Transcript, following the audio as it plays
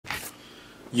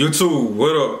YouTube,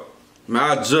 what up?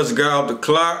 Man, I just got out the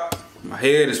clock. My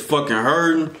head is fucking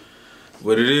hurting.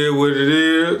 But it is what it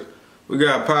is. We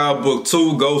got Power Book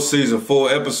 2, Ghost Season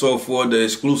 4, Episode 4, the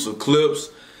exclusive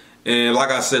clips. And like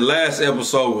I said, last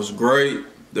episode was great.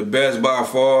 The best by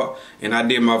far. And I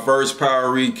did my first Power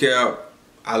recap.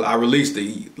 I released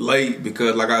it late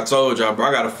because like I told y'all, bro,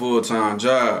 I got a full-time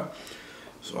job.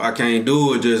 So I can't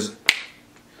do it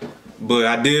but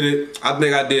I did it. I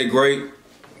think I did great.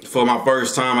 For my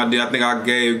first time, I think I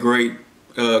gave great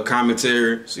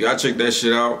commentary. So y'all check that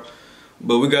shit out.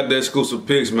 But we got the exclusive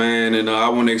pics, man, and I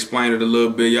want to explain it a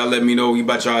little bit. Y'all let me know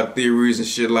about y'all theories and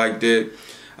shit like that.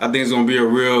 I think it's gonna be a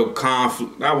real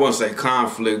conflict. I won't say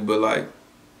conflict, but like,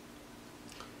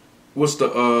 what's the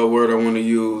word I want to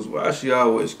use? Why she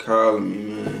always calling me,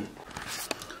 man?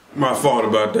 My fault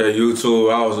about that,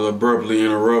 YouTube. I was abruptly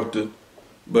interrupted.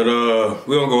 But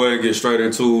we're gonna go ahead and get straight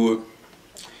into it.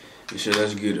 Shit,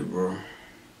 let's get it, bro.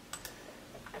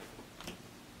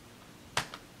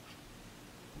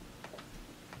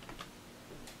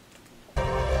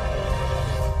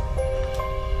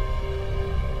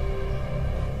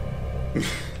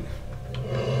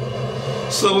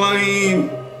 Salim,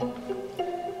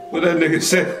 what that nigga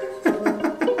said?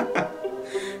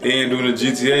 He ain't doing the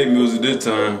GTA music this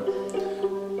time.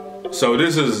 So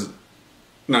this is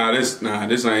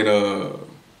this ain't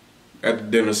at the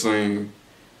dinner scene.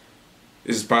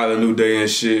 This is probably a new day and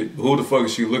shit. But who the fuck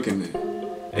is she looking at?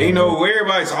 And you know,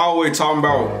 everybody's always talking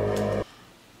about,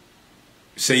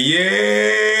 say,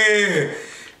 yeah.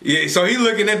 So he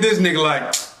looking at this nigga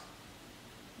like,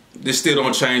 this still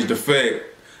don't change the fact.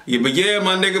 Yeah, but yeah,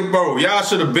 my nigga, bro, y'all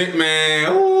should have been,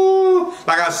 man. Ooh.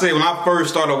 Like I said, when I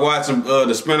first started watching the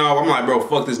spinoff, I'm like, bro,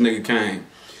 fuck this nigga Kane.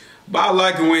 But I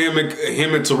like it when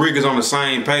him and Tariq is on the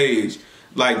same page.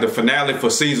 Like the finale for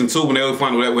season 2 when they were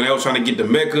trying to get the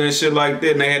Mecca and shit like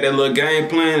that, and they had that little game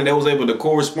plan and they was able to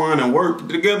correspond and work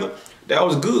together. That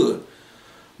was good.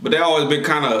 But they always been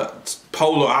kind of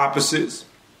polar opposites.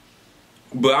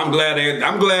 But I'm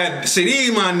glad see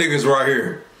these my niggas right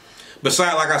here.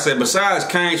 Besides, like I said, besides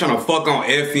Kane trying to fuck on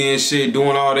Effie and shit,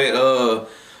 doing all that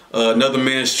another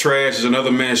man's trash is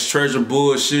another man's treasure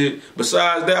bullshit.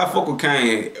 Besides that, I fuck with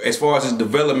Kane as far as his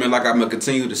development, like I'm gonna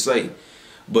continue to say.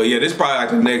 But yeah, this probably like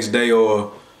the next day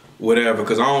or whatever,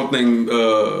 because I don't think,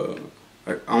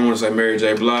 I don't want to say Mary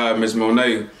J. Blige, Miss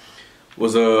Monet,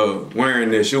 was wearing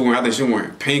this. I think she was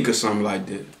wearing pink or something like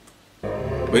that.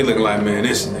 But he looking like, man,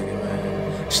 this nigga,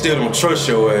 man, still don't trust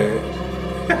your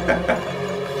ass.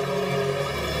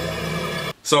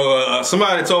 So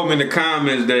somebody told me in the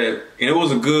comments that, and it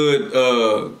was a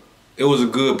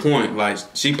good point. Like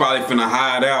she probably finna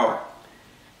hide out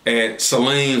at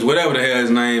Salim's, whatever the hell his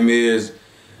name is,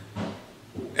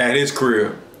 at his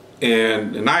crib.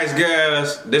 And the nice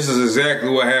guys, this is exactly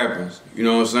what happens. You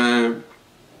know what I'm saying?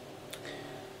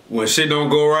 When shit don't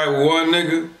go right with one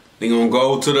nigga, they gonna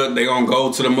go to the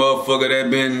motherfucker that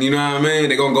been, you know what I mean?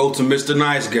 They gonna go to Mr.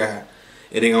 Nice Guy.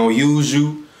 And they gonna use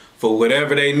you for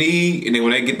whatever they need, and then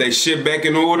when they get their shit back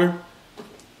in order,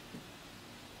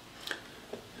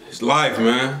 it's life,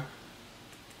 man.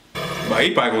 But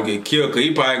he probably gonna get killed, cause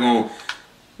he probably gonna,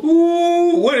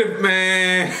 ooh, what if,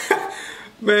 man,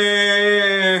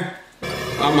 man.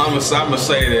 I'ma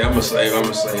say that. I'ma save. I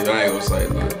ain't gonna say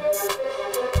nothing.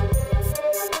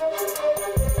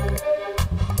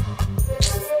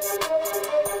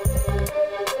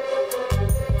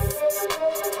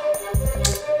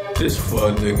 This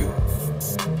fuck nigga.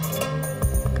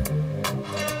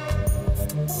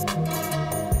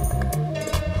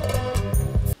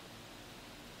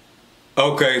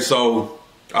 Okay, so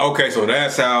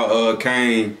that's how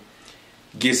Kane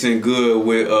gets in good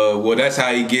with well, that's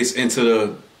how he gets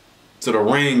into the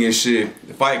ring and shit,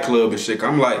 the Fight Club and shit.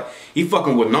 I'm like, he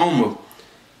fucking with Noma,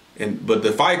 but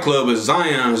the Fight Club is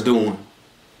Zion's doing.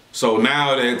 So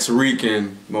now that Tariq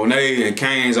and Monet and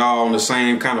Kane's all on the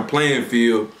same kind of playing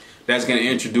field, that's gonna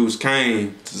introduce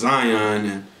Kane to Zion,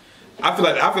 and I feel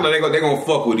like they're gonna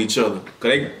fuck with each other,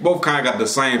 cause they both kind of got the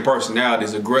same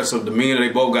personalities, aggressive demeanor. They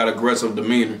both got aggressive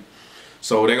demeanor,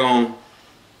 so they're gonna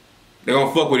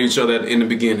fuck with each other in the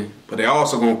beginning, but they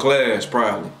also gonna clash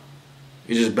probably.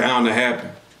 It's just bound to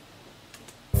happen.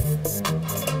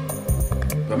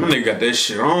 But my nigga got that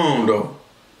shit on though.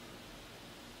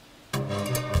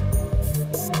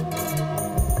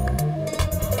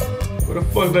 Where the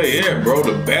fuck they at, bro?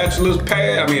 The bachelor's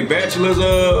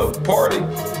party?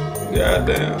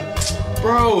 Goddamn.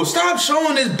 Bro, stop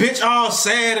showing this bitch all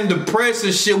sad and depressed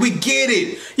and shit. We get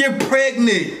it. You're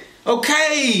pregnant.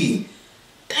 Okay.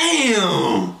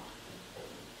 Damn.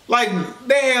 Like,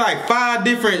 they had like 5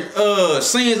 different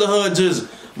scenes of her just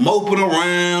moping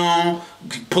around,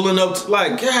 pulling up to,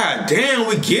 like, God damn,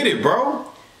 we get it, bro.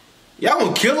 Y'all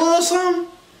gonna kill her or something?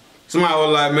 Somebody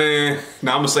was like, man,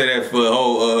 nah, I'm gonna say that for a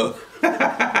whole,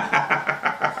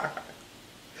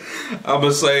 I'm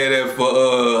gonna say that for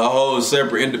a whole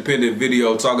separate independent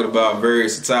video talking about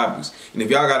various topics. And if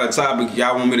y'all got a topic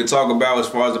y'all want me to talk about as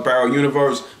far as the parallel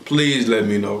universe, please let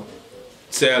me know.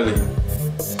 Tell me.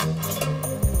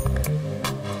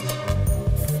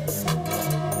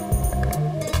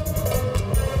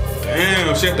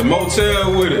 Damn, she at the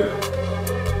motel with it.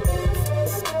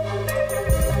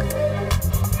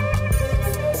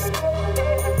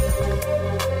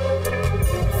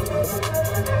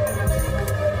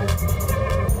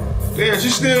 Damn,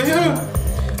 she's still here.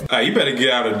 Hey, you better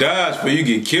get out of Dodge before you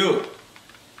get killed.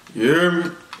 You hear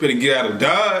me? Better get out of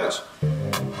Dodge.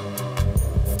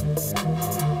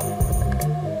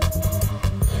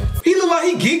 He look like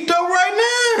he geeked up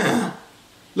right now.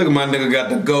 Look at my nigga got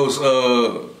the ghost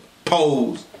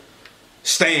pose,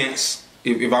 stance,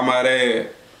 if I might add.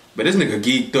 But this nigga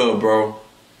geeked up, bro.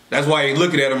 That's why he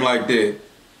looking at him like that.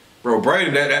 Bro, Brady,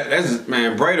 that's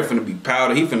man, Brady finna be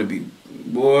powder. He finna be,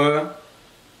 boy.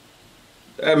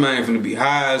 That man finna be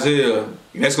high as hell.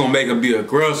 That's gonna make him be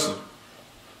aggressive.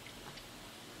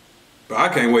 But I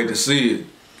can't wait to see it.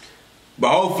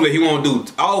 But hopefully he won't do,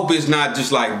 I hope it's not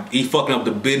just like he fucking up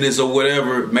the business or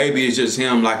whatever. Maybe it's just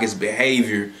him, like his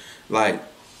behavior, like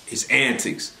his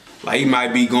antics. Like he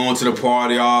might be going to the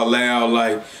party all loud,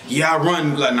 like, yeah, I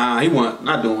run. Like, nah, he wasn't,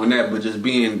 not doing that, but just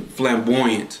being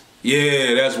flamboyant.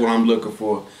 Yeah, that's what I'm looking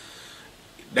for.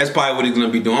 That's probably what he's gonna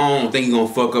be doing. I don't think he's gonna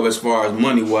fuck up as far as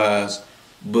money-wise.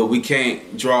 But we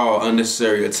can't draw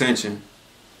unnecessary attention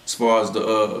as far as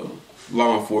the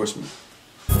law enforcement.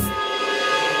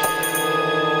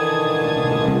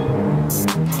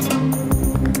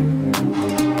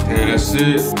 And that's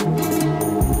it.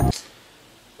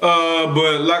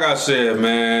 But like I said,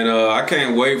 man, I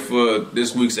can't wait for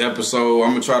this week's episode.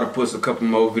 I'm gonna try to put a couple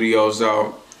more videos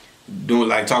out,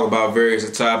 talk about various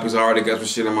topics. I already got some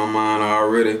shit in my mind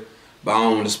already. But I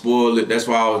don't want to spoil it. That's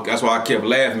why I kept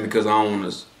laughing, because I don't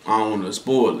want to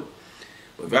spoil it.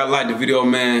 But if y'all like the video,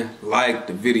 man, like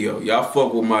the video. Y'all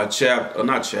fuck with my not chapter,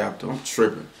 I'm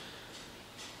tripping.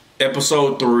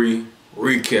 Episode 3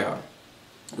 recap.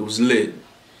 It was lit.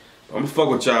 I'm gonna fuck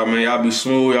with y'all, man. Y'all be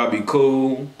smooth, y'all be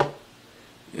cool.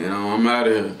 You know, I'm out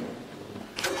of here.